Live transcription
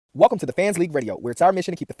Welcome to the Fans League Radio, where it's our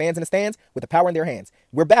mission to keep the fans in the stands with the power in their hands.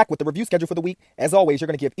 We're back with the review schedule for the week. As always, you're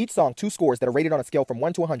going to give each song 2 scores that are rated on a scale from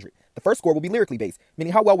 1 to 100. The first score will be lyrically based,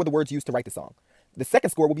 meaning how well were the words used to write the song. The second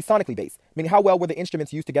score will be sonically based, meaning how well were the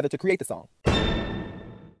instruments used together to create the song.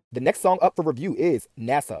 The next song up for review is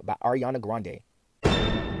NASA by Ariana Grande.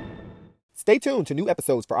 Stay tuned to new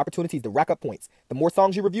episodes for opportunities to rack up points. The more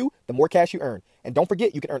songs you review, the more cash you earn. And don't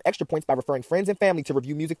forget, you can earn extra points by referring friends and family to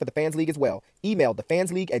review music for the Fans League as well. Email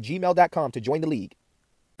thefansleague@gmail.com to join the league.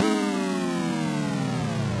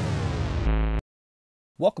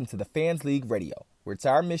 Welcome to the Fans League Radio, where it's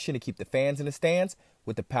our mission to keep the fans in the stands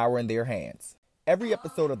with the power in their hands. Every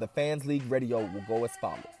episode of the Fans League Radio will go as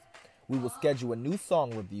follows. We will schedule a new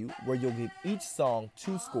song review where you'll give each song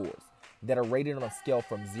 2 scores that are rated on a scale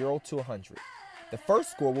from 0 to 100. The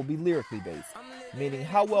first score will be lyrically based, meaning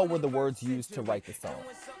how well were the words used to write the song.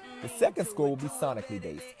 The second score will be sonically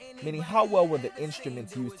based, meaning how well were the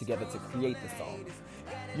instruments used together to create the song.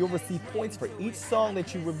 You'll receive points for each song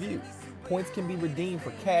that you review. Points can be redeemed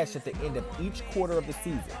for cash at the end of each quarter of the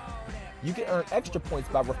season. You can earn extra points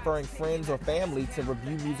by referring friends or family to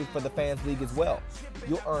review music for the Fans League as well.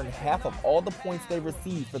 You'll earn half of all the points they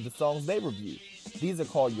receive for the songs they review. These are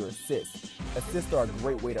called your assists. Assists are a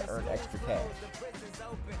great way to earn extra cash.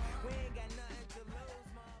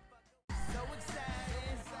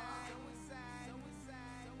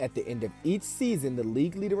 At the end of each season, the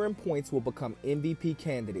league leader in points will become MVP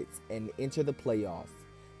candidates and enter the playoffs.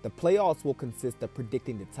 The playoffs will consist of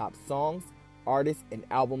predicting the top songs, artists, and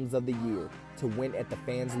albums of the year to win at the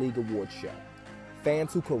Fans League Awards show.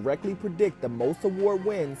 Fans who correctly predict the most award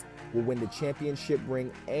wins will win the championship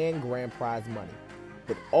ring and grand prize money.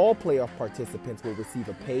 But all playoff participants will receive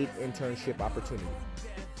a paid internship opportunity.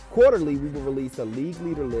 Quarterly, we will release a league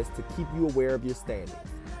leader list to keep you aware of your standings.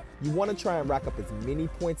 You want to try and rack up as many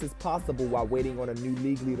points as possible while waiting on a new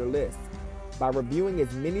league leader list. By reviewing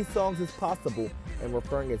as many songs as possible and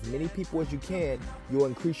referring as many people as you can, you'll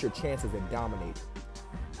increase your chances at dominating.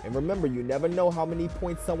 And remember, you never know how many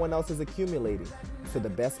points someone else is accumulating, so the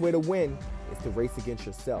best way to win is to race against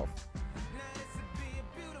yourself.